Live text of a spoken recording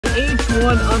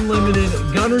H1 Unlimited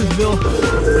Guntersville.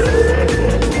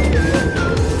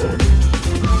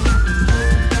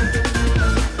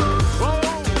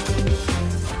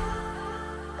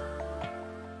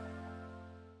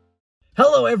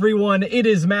 Hello everyone, it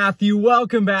is Matthew.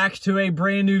 Welcome back to a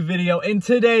brand new video, and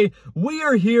today we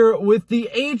are here with the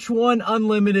H1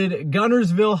 Unlimited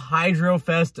Guntersville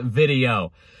Hydrofest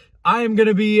video. I am going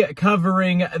to be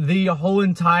covering the whole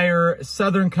entire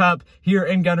Southern Cup here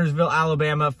in Guntersville,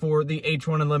 Alabama for the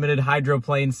H1 Unlimited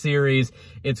Hydroplane series.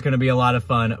 It's going to be a lot of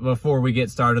fun. Before we get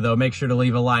started though, make sure to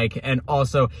leave a like and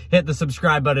also hit the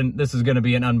subscribe button. This is going to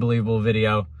be an unbelievable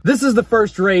video. This is the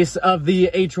first race of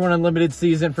the H1 Unlimited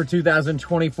season for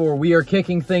 2024. We are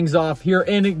kicking things off here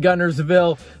in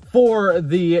Guntersville for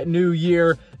the new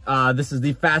year. This is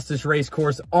the fastest race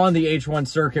course on the H1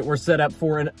 circuit. We're set up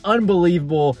for an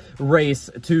unbelievable race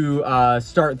to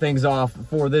start things off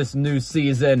for this new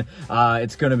season.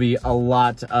 It's going to be a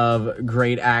lot of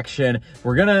great action.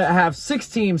 We're going to have 6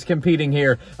 teams competing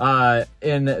here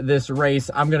in this race.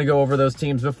 I'm going to go over those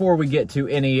teams before we get to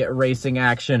any racing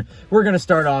action. We're going to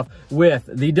start off with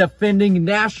the defending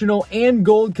national and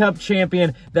Gold Cup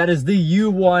champion. That is the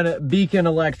U1 Beacon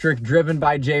Electric, driven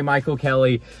by J. Michael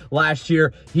Kelly. Last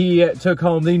year, he took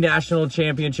home the national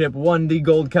championship, won the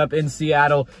Gold Cup in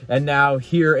Seattle, and now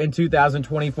here in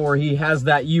 2024, he has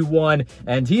that U1,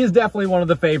 and he is definitely one of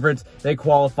the favorites. They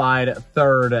qualified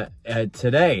third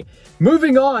today.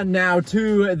 Moving on now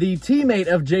to the teammate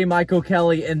of J. Michael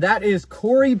Kelly, and that is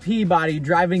Corey Peabody,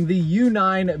 driving the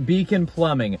U9 Beacon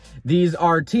Plumbing. These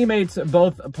are teammates,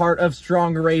 both part of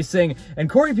Strong Racing, and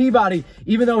Corey Peabody,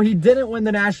 even though he didn't win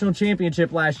the national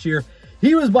championship last year,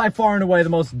 he was by far and away the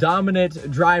most dominant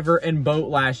driver in boat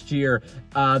last year.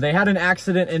 They had an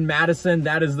accident in Madison.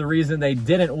 That is the reason they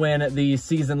didn't win the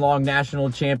season-long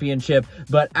national championship.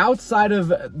 But outside of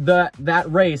that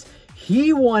race,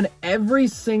 he won every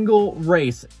single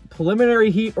race, preliminary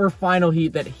heat or final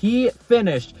heat, that he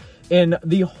finished in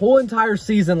the whole entire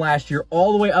season last year,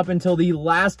 all the way up until the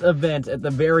last event at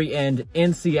the very end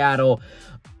in Seattle.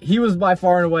 He was by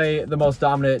far and away the most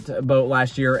dominant boat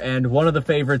last year and one of the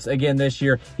favorites again this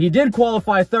year. He did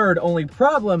qualify third, only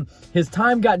problem, his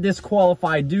time got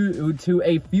disqualified due to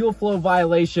a fuel flow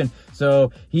violation.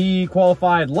 So he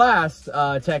qualified last,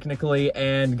 technically,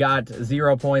 and got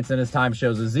 0 points, and his time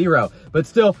shows a 0. But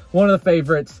still, one of the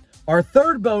favorites. Our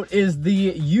third boat is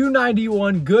the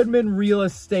U91 Goodman Real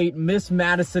Estate Miss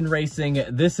Madison Racing.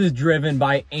 This is driven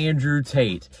by Andrew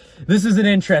Tate. This is an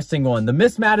interesting one. The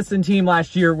Miss Madison team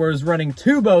last year was running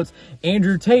 2 boats.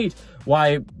 Andrew Tate,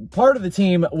 why part of the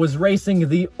team was racing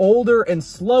the older and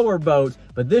slower boat,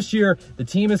 but this year the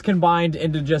team is combined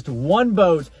into just 1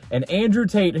 boat, and Andrew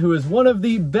Tate, who is one of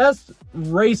the best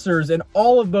racers in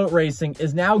all of boat racing,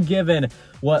 is now given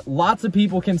what lots of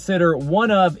people consider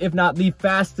one of, if not the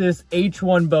fastest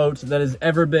H1 boat that has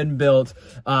ever been built.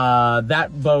 That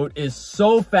boat is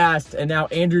so fast, and now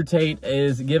Andrew Tate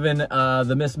is given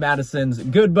the Miss Madison's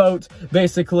good boat,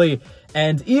 basically.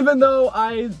 And even though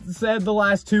I said the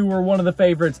last 2 were one of the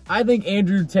favorites, I think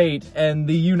Andrew Tate and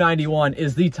the U91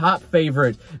 is the top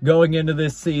favorite going into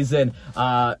this season.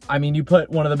 I mean, you put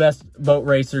one of the best boat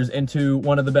racers into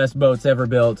one of the best boats ever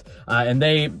built, and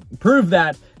they proved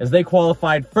that as they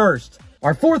qualified first.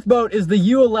 Our fourth boat is the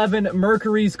U11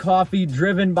 Mercury's Coffee,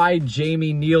 driven by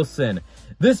Jamie Nielsen.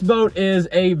 This boat is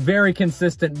a very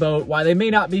consistent boat. While they may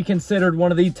not be considered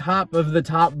one of the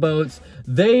top boats,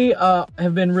 they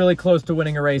have been really close to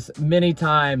winning a race many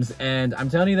times. And I'm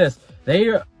telling you this,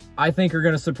 they, I think, are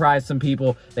going to surprise some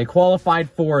people. They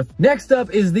qualified 4th. Next up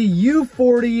is the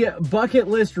U40 Bucket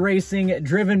List Racing,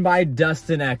 driven by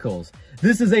Dustin Eccles.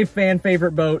 This is a fan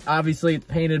favorite boat. Obviously, it's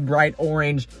painted bright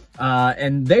orange,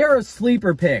 and they are a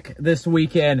sleeper pick this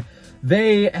weekend.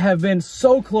 They have been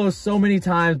so close so many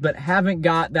times, but haven't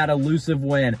got that elusive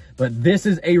win. But this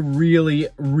is a really,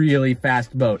 really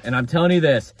fast boat. And I'm telling you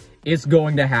this, it's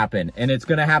going to happen. And it's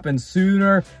going to happen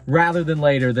sooner rather than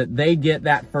later that they get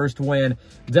that first win.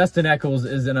 Dustin Eccles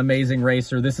is an amazing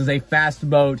racer. This is a fast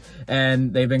boat,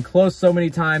 and they've been close so many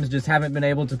times, just haven't been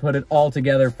able to put it all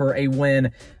together for a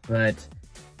win. But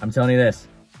I'm telling you this,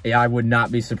 I would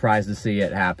not be surprised to see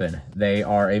it happen. They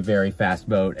are a very fast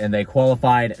boat, and they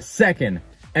qualified 2nd.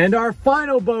 And our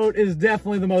final boat is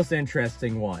definitely the most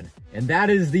interesting one, and that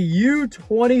is the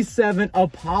U27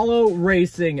 Apollo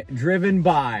Racing, driven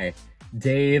by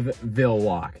Dave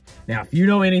Villwock. Now, if you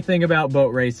know anything about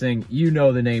boat racing, you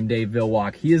know the name Dave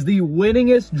Villwock. He is the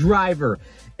winningest driver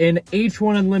in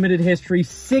H1 Unlimited history,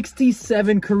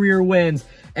 67 career wins,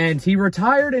 and he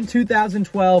retired in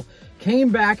 2012, came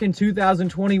back in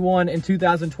 2021 and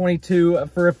 2022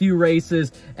 for a few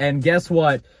races, and guess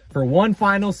what? for one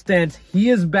final stint. He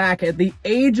is back at the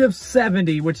age of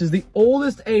 70, which is the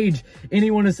oldest age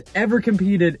anyone has ever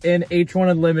competed in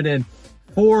H1 Unlimited,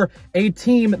 for a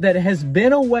team that has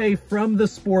been away from the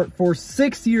sport for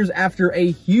 6 years after a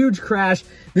huge crash.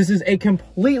 This is a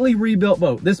completely rebuilt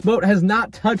boat. This boat has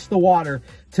not touched the water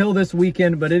till this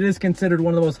weekend, but it is considered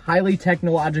one of the most highly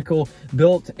technological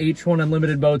built H1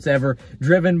 Unlimited boats ever,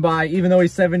 driven by, even though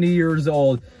he's 70 years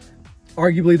old,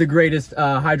 arguably the greatest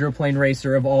hydroplane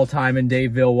racer of all time in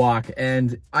Dave Villwalk.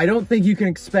 And I don't think you can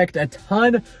expect a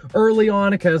ton early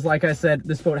on because, like I said,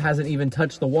 this boat hasn't even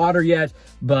touched the water yet,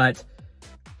 but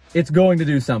it's going to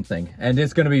do something, and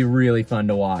it's going to be really fun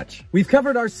to watch. We've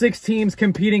covered our 6 teams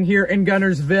competing here in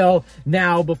Guntersville.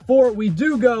 Now, before we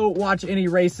do go watch any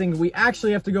racing, we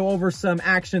actually have to go over some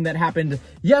action that happened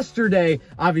yesterday.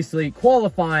 Obviously,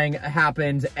 qualifying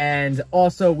happened, and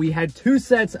also we had 2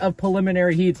 sets of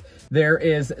preliminary heats. There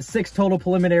is 6 total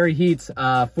preliminary heats,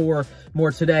 4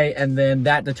 more today, and then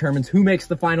that determines who makes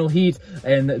the final heat.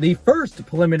 And the first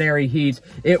preliminary heat,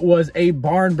 it was a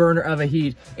barn burner of a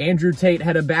heat. Andrew Tate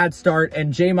had a bad start,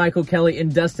 and J. Michael Kelly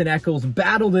and Dustin Eccles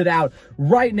battled it out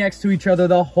right next to each other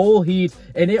the whole heat,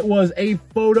 and it was a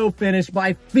photo finish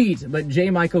by feet, but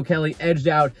J. Michael Kelly edged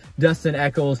out Dustin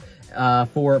Eccles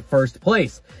for first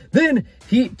place. Then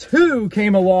heat 2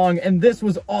 came along, and this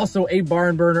was also a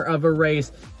barn burner of a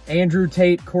race. Andrew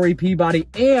Tate, Corey Peabody,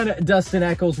 and Dustin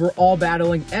Eccles were all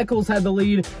battling. Eccles had the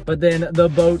lead, but then the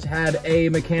boat had a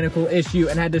mechanical issue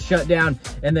and had to shut down.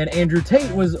 And then Andrew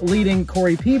Tate was leading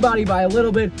Corey Peabody by a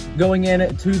little bit going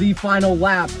into the final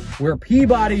lap, where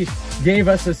Peabody gave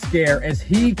us a scare as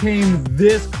he came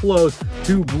this close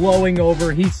to blowing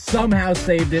over. He somehow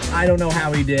saved it. I don't know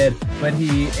how he did, but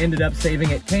he ended up saving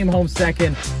it, came home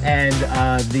second, and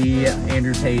the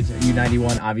Andrew Tate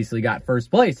U91 obviously got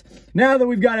first place. Now that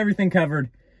we've got everything covered,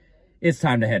 it's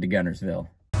time to head to Guntersville.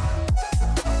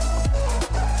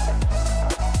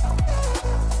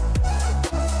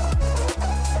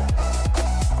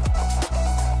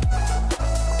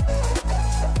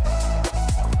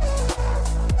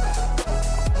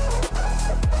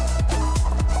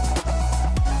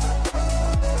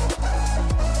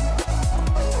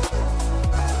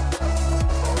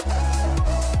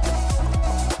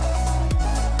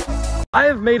 I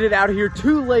have made it out here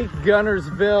to Lake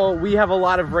Guntersville. We have a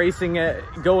lot of racing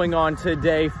going on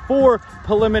today. 4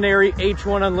 preliminary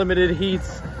H1 Unlimited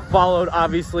heats, followed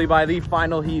obviously by the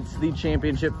final heats, the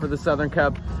championship for the Southern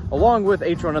Cup. Along with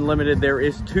H1 Unlimited, there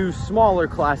is 2 smaller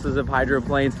classes of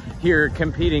hydroplanes here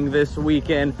competing this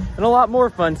weekend, and a lot more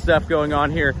fun stuff going on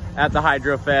here at the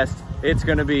Hydrofest. It's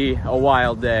gonna be a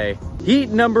wild day. Heat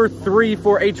number 3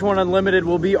 for H1 Unlimited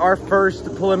will be our first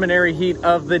preliminary heat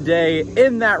of the day.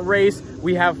 In that race,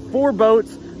 we have 4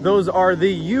 boats. Those are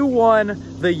the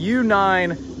U1, the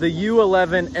U9, the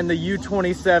U11, and the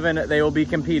U27. They will be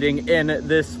competing in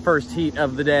this first heat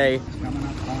of the day. Coming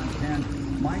up on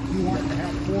 10. Mike, you wanted to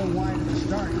have 4 wide at the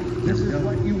start. This is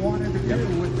what you wanted to do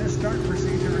with this start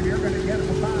procedure, and you're going to get a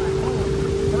 5,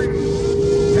 4, 3,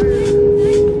 2,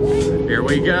 1. Here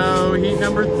we go. Heat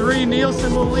number 3.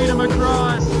 Nielsen will lead him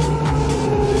across.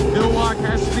 Villwalk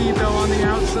has speed though on the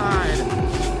outside.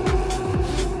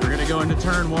 We're going to go into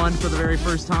turn 1 for the very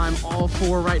first time. All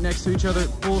 4 right next to each other at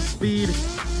full speed.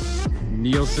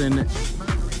 Nielsen,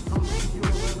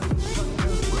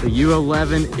 the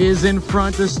U11 is in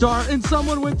front to start, and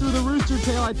someone went through the rooster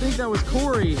tail. I think that was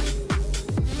Corey.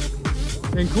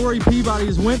 And Corey Peabody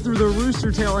just went through the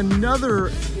rooster tail.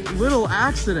 Another little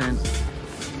accident.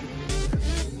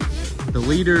 The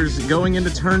leaders going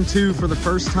into turn 2 for the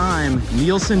first time.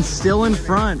 Nielsen still in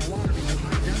front,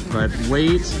 but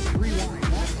wait.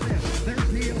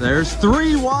 There's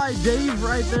 3 wide. Dave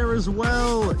right there as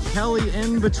well. Kelly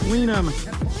in between them.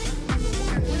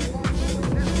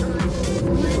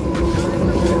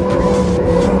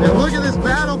 And look at this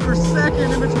battle for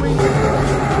second in between.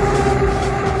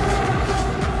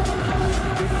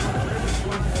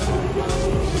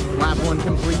 Lap 1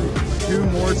 complete. 2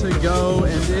 more to go,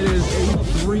 and it is a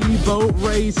 3-boat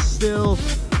race still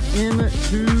into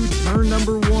turn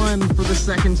number 1 for the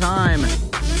second time.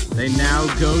 They now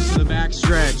go to the back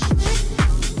stretch.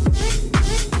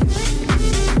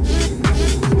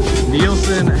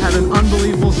 Nielsen had an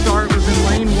unbelievable start, was in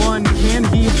lane 1. Can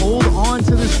he hold on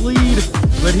to this lead?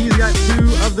 But he's got 2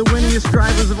 of the winningest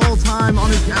drivers of all time on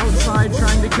his outside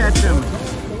trying to catch him.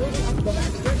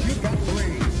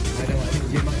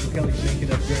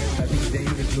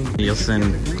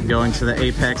 Nielsen going to the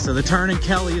apex of the turn, and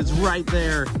Kelly is right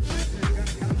there.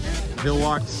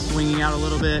 Villwalk swinging out a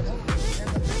little bit.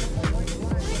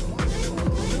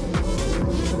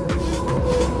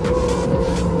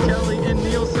 Kelly and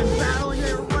Nielsen battling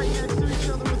there right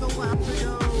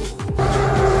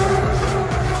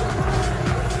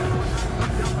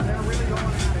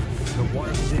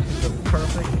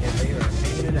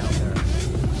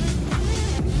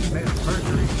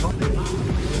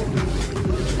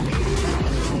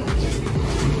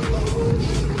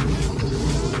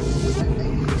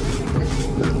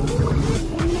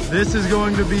This is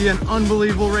going to be an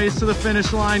unbelievable race to the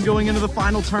finish line going into the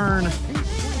final turn.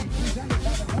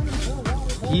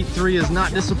 Heat 3 is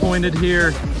not disappointed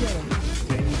here.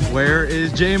 Where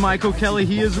is J. Michael Kelly?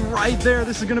 He is right there.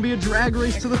 This is going to be a drag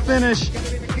race to the finish.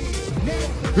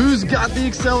 Who's got the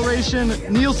acceleration?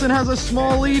 Nielsen has a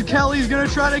small lead. Kelly's going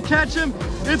to try to catch him.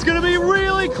 It's going to be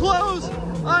really close.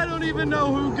 I don't even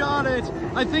know who got it.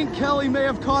 I think Kelly may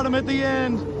have caught him at the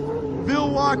end.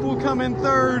 Vilwalk will come in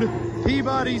third.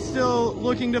 Peabody's still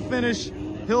looking to finish.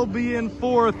 He'll be in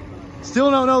fourth.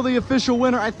 Still don't know the official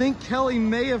winner. I think Kelly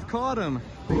may have caught him.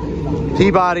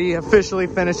 Peabody officially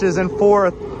finishes in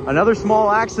fourth. Another small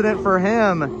accident for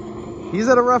him. He's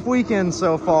had a rough weekend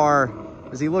so far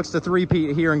as he looks to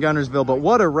three-peat here in Guntersville, but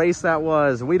what a race that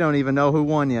was. We don't even know who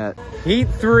won yet. Heat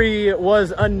 3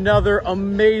 was another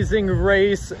amazing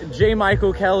race. J.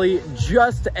 Michael Kelly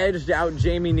just edged out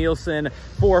Jamie Nielsen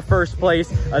for first place.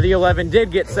 The 11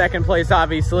 did get second place,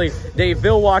 obviously. Dave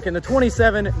Vilwalk in the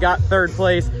 27 got third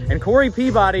place. And Corey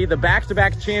Peabody, the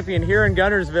back-to-back champion here in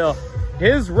Guntersville,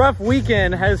 his rough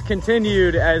weekend has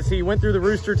continued as he went through the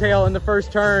rooster tail in the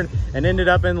first turn and ended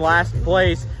up in last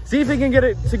place. See if he can get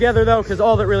it together though, because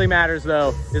all that really matters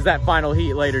though is that final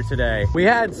heat later today. We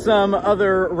had some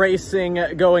other racing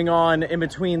going on in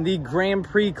between the Grand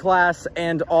Prix class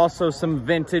and also some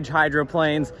vintage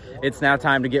hydroplanes. It's now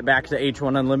time to get back to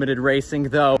H1 Unlimited racing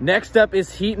though. Next up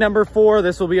is heat number 4.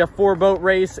 This will be a 4-boat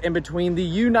race in between the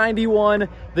U91,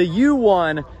 the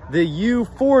U1, the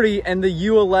U40, and the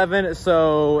U11.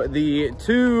 So the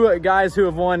two guys who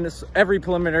have won every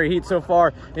preliminary heat so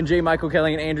far, in J. Michael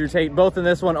Kelly and Andrew Tate, both in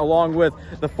this one, along with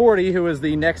the 40, who is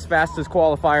the next fastest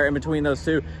qualifier in between those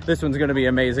two. This one's going to be an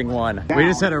amazing one. We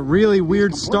just had a really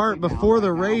weird start before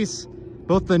the race.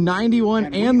 Both the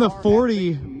 91 and the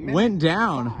 40 went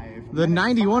down. The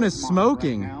 91 is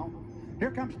smoking.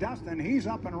 Here comes Dustin. He's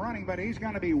up and running, but he's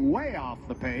going to be way off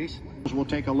the pace. We'll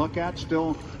take a look at,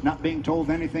 still not being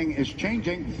told anything is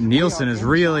changing. Nielsen is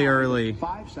really early.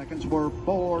 5 seconds for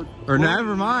 4. Or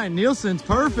never mind, Nielsen's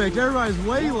perfect. Everybody's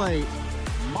way late.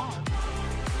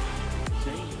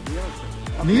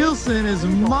 Nielsen is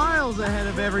miles ahead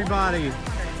of everybody.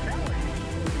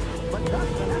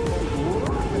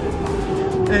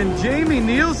 And Jamie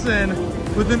Nielsen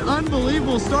with an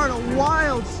unbelievable start, a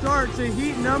wild start to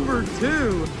heat number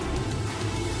 2.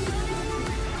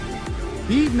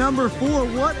 Heat number 4,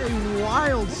 what a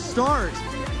wild start.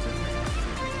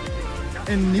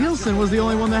 And Nielsen was the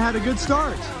only one that had a good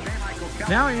start.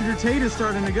 Now Andrew Tate is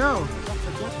starting to go.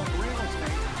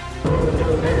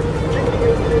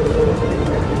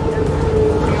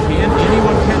 Can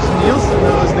anyone catch Nielsen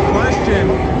though is the question.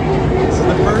 This is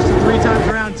the first of 3 times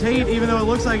around. Tate, even though it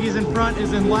looks like he's in front,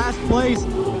 is in last place.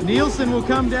 Nielsen will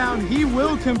come down. He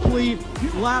will complete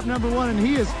lap number 1 and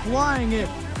he is flying it.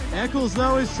 Eccles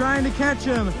though is trying to catch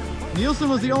him. Nielsen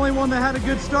was the only one that had a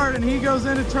good start and he goes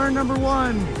into turn number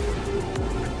 1.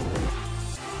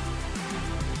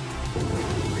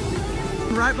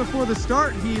 Right before the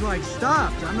start, he like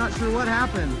stopped. I'm not sure what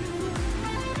happened.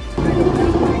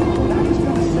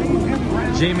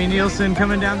 Jamie Nielsen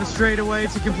coming down the straightaway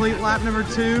to complete lap number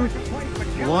 2.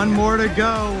 1 more to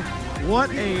go.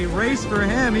 What a race for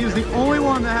him. He was the only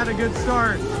one that had a good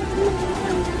start.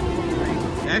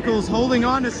 Eccles holding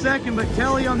on to second, but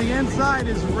Kelly on the inside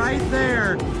is right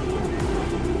there.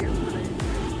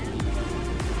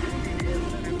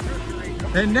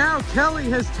 And now Kelly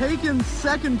has taken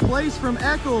second place from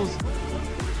Eccles.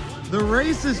 The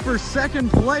race is for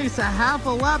second place, a half a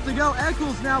lap to go.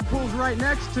 Eccles now pulls right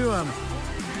next to him.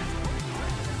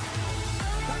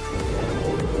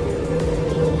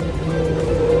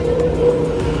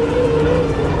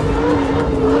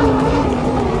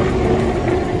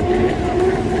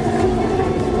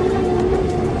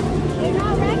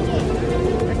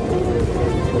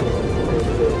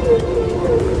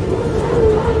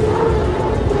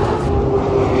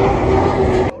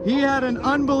 He had an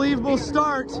unbelievable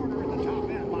start,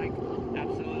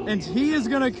 and he is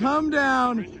going to come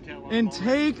down and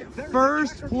take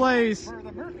first place.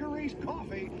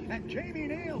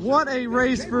 What a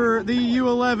race for the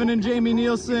U11 and Jamie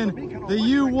Nielsen. The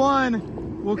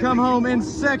U1 will come home in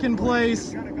second place.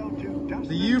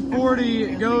 The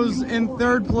U40 goes in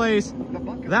third place.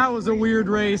 That was a weird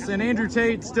race, and Andrew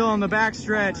Tate still on the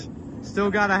backstretch. Still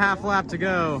got a half lap to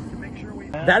go.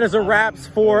 That is a wraps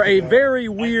for a very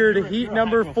weird heat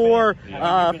number 4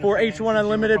 for H1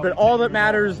 Unlimited, but all that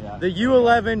matters, the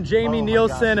U11, Jamie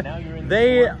Nielsen,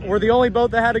 they were the only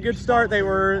boat that had a good start. They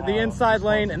were the inside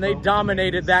lane and they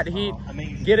dominated that heat.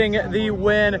 getting the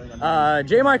win.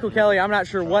 J. Michael Kelly, I'm not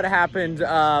sure what happened,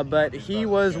 but he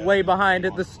was way behind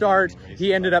at the start.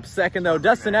 He ended up second though.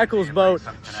 Dustin Eccles' boat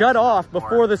shut off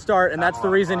before the start, and that's the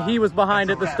reason he was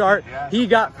behind at the start. He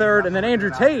got third, and then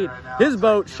Andrew Tate, his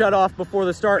boat shut off before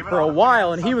the start for a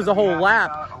while, and he was a whole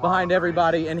lap behind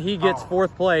everybody, and he gets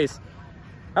fourth place.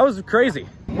 That was crazy.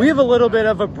 We have a little bit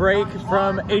of a break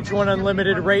from H1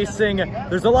 Unlimited racing.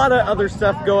 There's a lot of other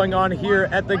stuff going on here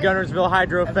at the Guntersville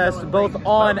Hydrofest, both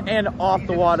on and off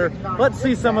the water. Let's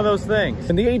see some of those things.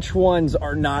 And the H1s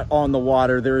are not on the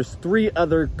water. There's 3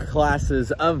 other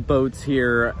classes of boats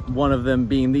here, one of them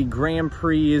being the Grand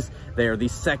Prix. They are the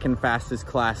second fastest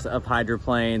class of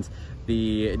hydroplanes.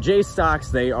 The J stocks,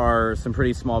 they are some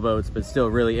pretty small boats, but still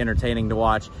really entertaining to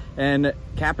watch. And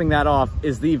capping that off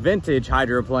is the vintage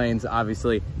hydroplanes.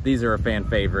 Obviously, these are a fan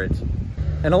favorite.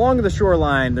 And along the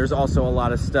shoreline, there's also a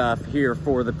lot of stuff here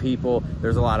for the people.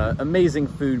 There's a lot of amazing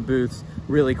food booths,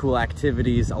 really cool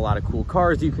activities, a lot of cool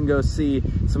cars you can go see,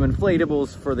 some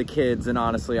inflatables for the kids, and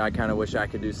honestly, I kind of wish I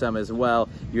could do some as well.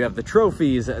 You have the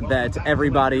trophies that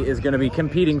everybody is going to be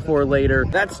competing for later.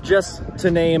 That's just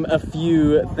to name a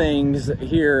few things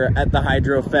here at the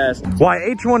Hydrofest. Why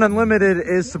H1 Unlimited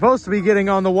is supposed to be getting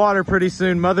on the water pretty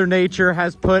soon, Mother Nature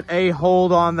has put a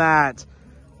hold on that.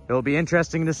 It'll be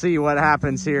interesting to see what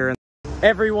happens here.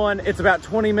 Everyone, it's about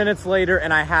 20 minutes later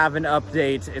and I have an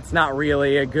update. It's not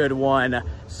really a good one.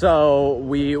 So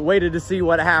we waited to see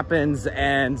what happens,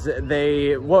 and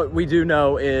what we do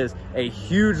know is a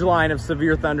huge line of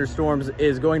severe thunderstorms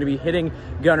is going to be hitting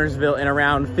Guntersville in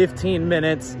around 15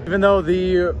 minutes. Even though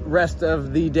the rest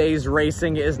of the day's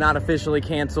racing is not officially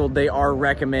canceled, they are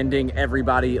recommending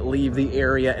everybody leave the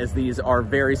area as these are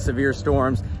very severe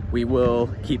storms. We will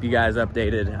keep you guys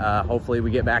updated. Hopefully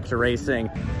we get back to racing.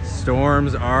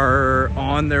 Storms are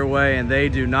on their way and they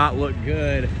do not look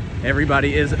good.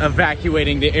 Everybody is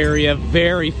evacuating the area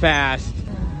very fast.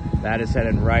 That is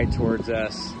headed right towards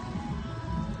us.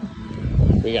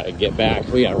 We gotta get back.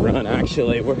 We gotta run,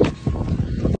 actually.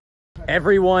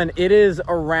 Everyone, it is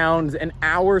around an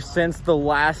hour since the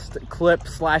last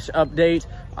clip/update.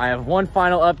 I have one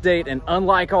final update, and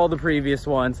unlike all the previous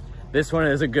ones, this one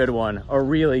is a good one, a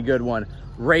really good one.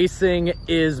 Racing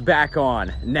is back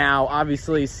on. Now,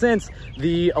 obviously, since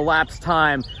the elapsed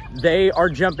time, they are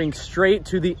jumping straight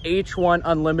to the H1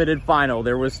 Unlimited final.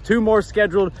 There was 2 more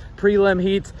scheduled prelim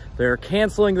heats. They're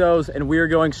canceling those, and we're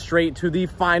going straight to the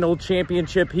final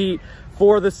championship heat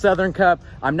for the Southern Cup.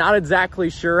 I'm not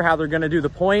exactly sure how they're gonna do the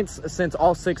points since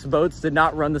all 6 boats did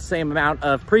not run the same amount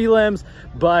of prelims,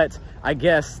 but I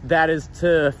guess that is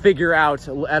to figure out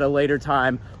at a later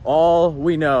time. All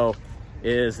we know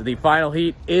is the final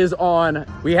heat is on.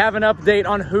 We have an update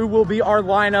on who will be our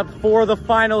lineup for the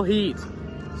final heat.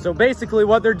 So basically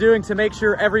what they're doing to make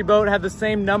sure every boat had the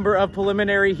same number of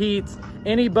preliminary heats,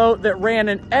 any boat that ran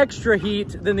an extra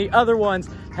heat than the other ones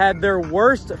had their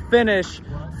worst finish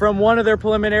from one of their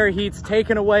preliminary heats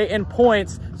taken away in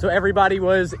points, so everybody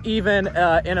was even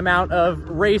in amount of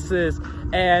races.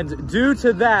 And due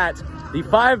to that, the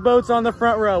 5 boats on the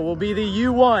front row will be the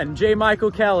U1, J.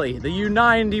 Michael Kelly, the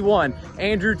U91,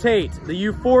 Andrew Tate, the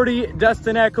U40,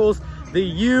 Dustin Eccles, the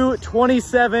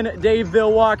U27, Dave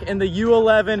Vilwalk, and the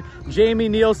U11, Jamie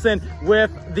Nielsen,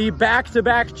 with the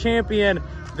back-to-back champion,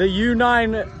 the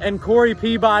U9 and Corey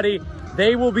Peabody.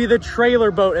 They will be the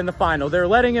trailer boat in the final. They're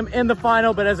letting him in the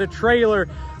final, but as a trailer.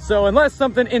 So unless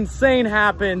something insane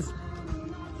happens,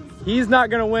 he's not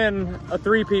gonna win a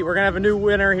three-peat. We're gonna have a new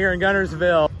winner here in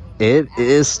Guntersville. It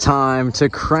is time to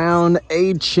crown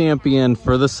a champion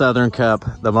for the Southern Cup.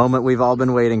 The moment we've all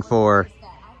been waiting for.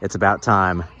 It's about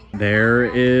time. There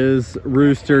is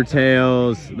Rooster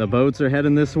Tails. The boats are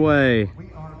heading this way.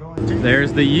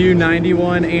 There's the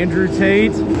U91 Andrew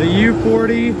Tate, the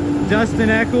U40 Dustin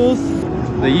Eccles,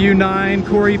 the U9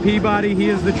 Corey Peabody, he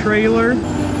is the trailer,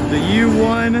 the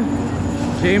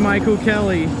U1 J. Michael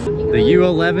Kelly, the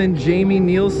U11 Jamie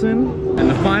Nielsen, and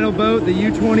the final boat, the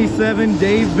U27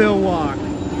 Dave Vilwalk.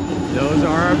 Those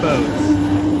are our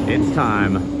boats. It's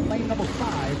time. Lane number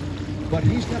 5, but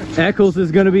he's got a Eccles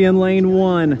is going to be in lane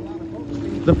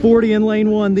 1, the 40 in lane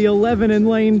 1, the 11 in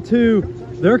lane 2.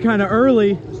 They're kind of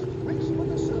early.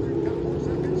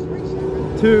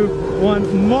 2,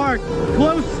 1, mark,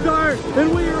 close start,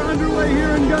 and we are underway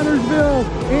here in Guntersville.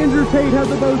 Andrew Tate has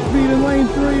the boat speed in lane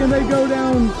 3, and they go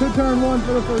down to turn 1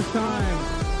 for the first time.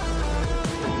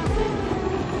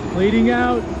 Leading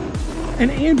out,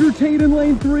 and Andrew Tate in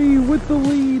lane 3 with the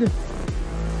lead.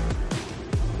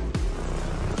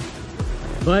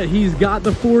 But he's got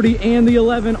the 40 and the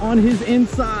 11 on his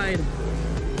inside.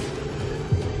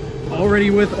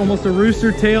 Already with almost a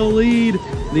rooster tail lead.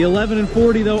 The 11 and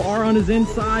 40 though are on his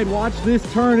inside. Watch this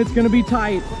turn, it's gonna be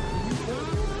tight.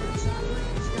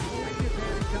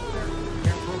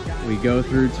 We go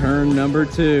through turn number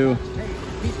 2.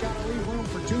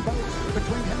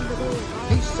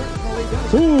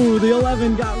 Ooh, the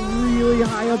 11 got really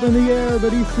high up in the air,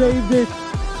 but he saved it.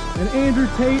 And Andrew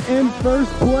Tate in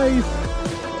first place.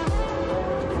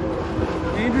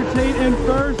 Andrew Tate in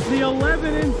first, the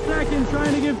 11 in second,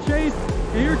 trying to give chase.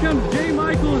 And here comes J.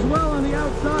 Michael as well on the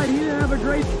outside. He didn't have a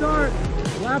great start.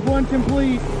 Lap 1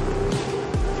 complete.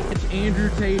 It's Andrew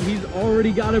Tate, he's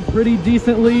already got a pretty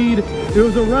decent lead. It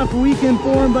was a rough weekend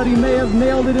for him, but he may have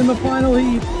nailed it in the final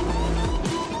heat.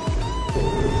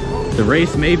 The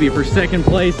race may be for second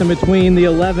place in between the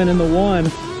 11 and the 1.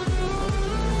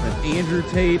 But Andrew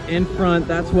Tate in front,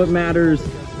 that's what matters.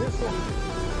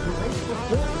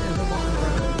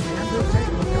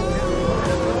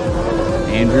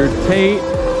 Andrew Tate,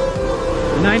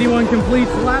 91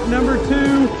 completes lap number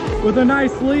 2 with a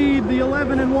nice lead. The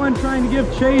 11 and 1 trying to give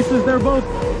chase as they're both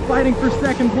fighting for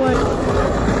second place.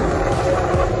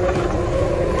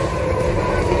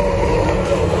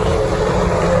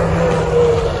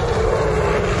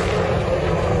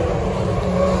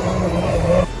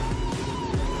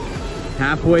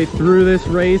 Halfway through this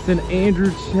race and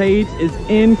Andrew Tate is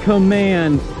in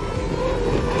command.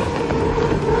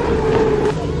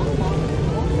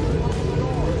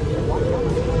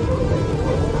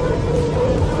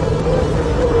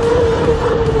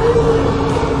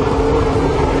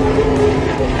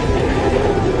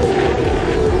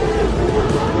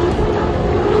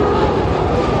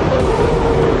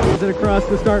 Across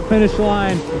the start finish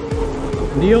line.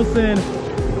 Nielsen,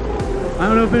 I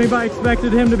don't know if anybody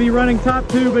expected him to be running top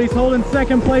 2, but he's holding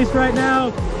second place right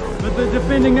now. But the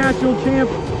defending national champ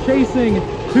chasing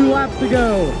 2 laps to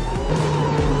go.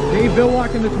 Dave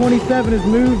Billwalk in the 27 has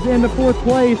moved into 4th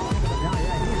place.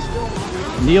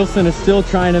 Nielsen is still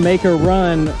trying to make a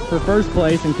run for first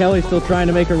place, and Kelly's still trying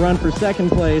to make a run for second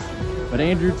place. But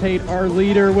Andrew Tate, our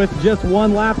leader, with just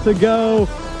 1 lap to go.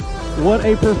 What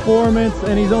a performance,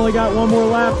 and he's only got 1 more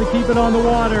lap to keep it on the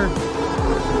water.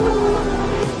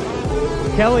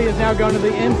 Kelly is now going to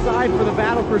the inside for the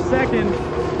battle for second.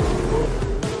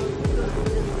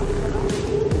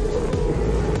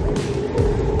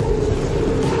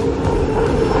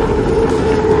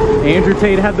 Andrew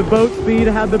Tate had the boat speed,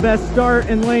 had the best start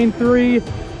in lane 3,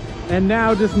 and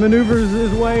now just maneuvers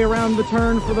his way around the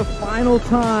turn for the final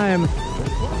time.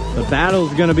 The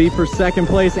battle's gonna be for second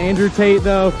place. Andrew Tate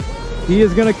though, he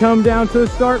is gonna come down to the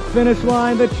start-finish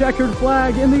line, the checkered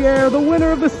flag in the air, the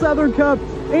winner of the Southern Cup,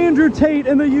 Andrew Tate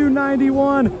in the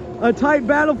U91. A tight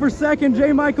battle for second,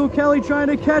 J. Michael Kelly trying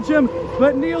to catch him,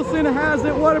 but Nielsen has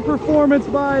it. What a performance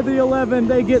by the 11.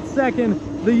 They get second,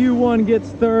 the U1 gets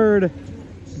third.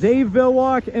 Dave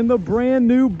Billwalk in the brand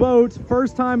new boat,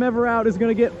 first time ever out, is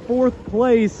gonna get 4th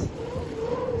place.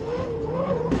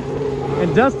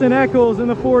 And Dustin Eccles in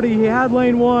the 40, he had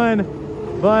lane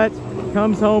 1, but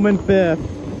comes home in 5th.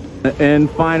 In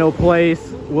final place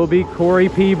will be Corey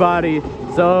Peabody.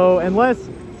 So unless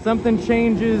something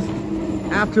changes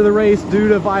after the race due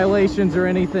to violations or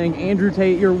anything, Andrew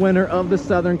Tate, your winner of the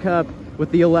Southern Cup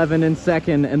with the 11 in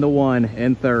second and the 1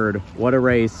 in third. What a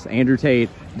race. Andrew Tate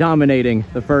dominating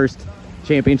the first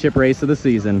championship race of the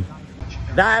season.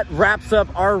 That wraps up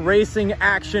our racing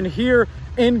action here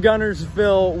in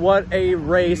Guntersville. What a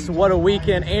race, what a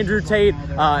weekend. Andrew Tate,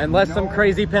 unless some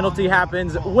crazy penalty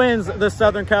happens, wins the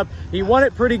Southern Cup. He won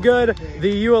it pretty good.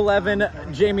 The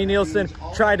U11, Jamie Nielsen,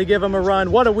 tried to give him a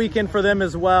run. What a weekend for them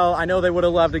as well. I know they would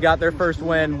have loved to got their first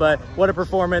win, but what a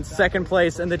performance. Second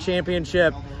place in the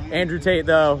championship. Andrew Tate,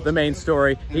 though, the main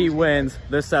story, he wins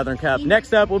the Southern Cup.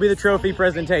 Next up will be the trophy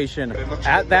presentation.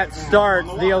 At that start,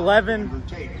 the 11 and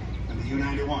the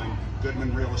U91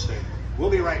 Goodman Real Estate. We'll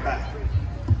be right back.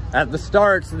 At the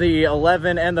starts, the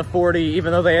 11 and the 40,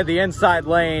 even though they had the inside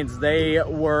lanes,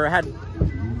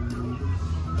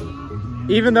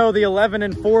 even though the 11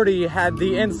 and 40 had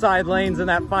the inside lanes in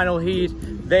that final heat,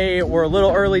 they were a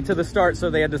little early to the start, so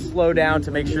they had to slow down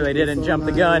to make sure they didn't jump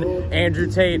the gun. Andrew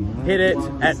Tate hit it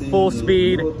at full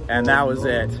speed, and that was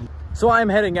it. So I'm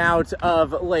heading out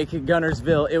of Lake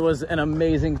Guntersville. It was an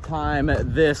amazing time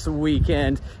this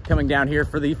weekend coming down here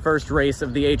for the first race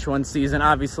of the H1 season.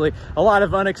 Obviously, a lot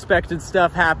of unexpected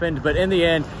stuff happened, but in the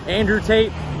end, Andrew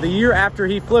Tate the year after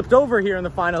he flipped over here in the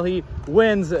final heat,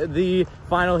 wins the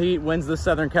final heat, wins the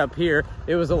Southern Cup here.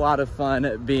 It was a lot of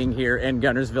fun being here in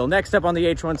Guntersville. Next up on the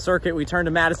H1 circuit, we turn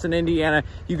to Madison, Indiana.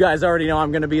 You guys already know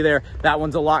I'm going to be there. That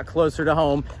one's a lot closer to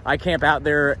home. I camp out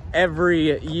there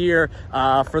every year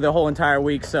for the whole entire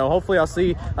week. So hopefully I'll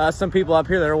see some people up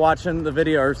here that are watching the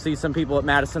video, or see some people at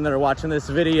Madison that are watching this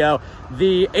video.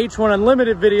 The H1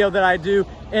 Unlimited video that I do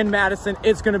in Madison,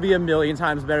 it's going to be a million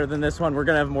times better than this one. We're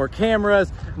going to have more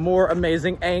cameras, more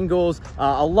amazing angles,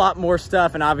 a lot more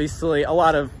stuff, and obviously a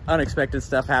lot of unexpected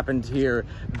stuff happened here,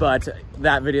 but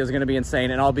that video is going to be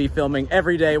insane, and I'll be filming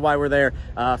every day while we're there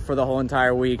for the whole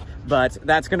entire week. But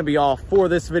that's going to be all for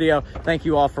this video. Thank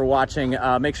you all for watching.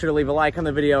 Make sure to leave a like on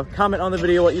the video, comment on the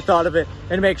video what you thought of it,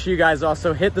 and make sure you guys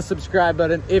also hit the subscribe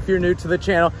button if you're new to the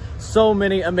channel. So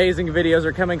many amazing videos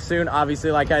are coming soon.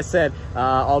 Obviously, like I said,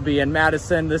 I'll be in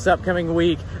Madison this upcoming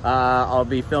week. I'll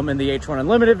be filming the H1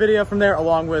 Unlimited video from there,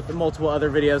 along with multiple other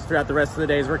videos throughout the rest of the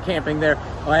days we're camping there.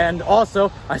 And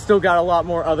also, I still got a lot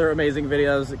more other amazing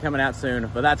videos coming out soon,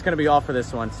 but that's going to be all for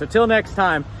this one. So till next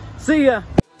time, see ya.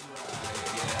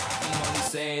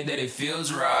 Saying that it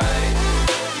feels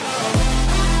right.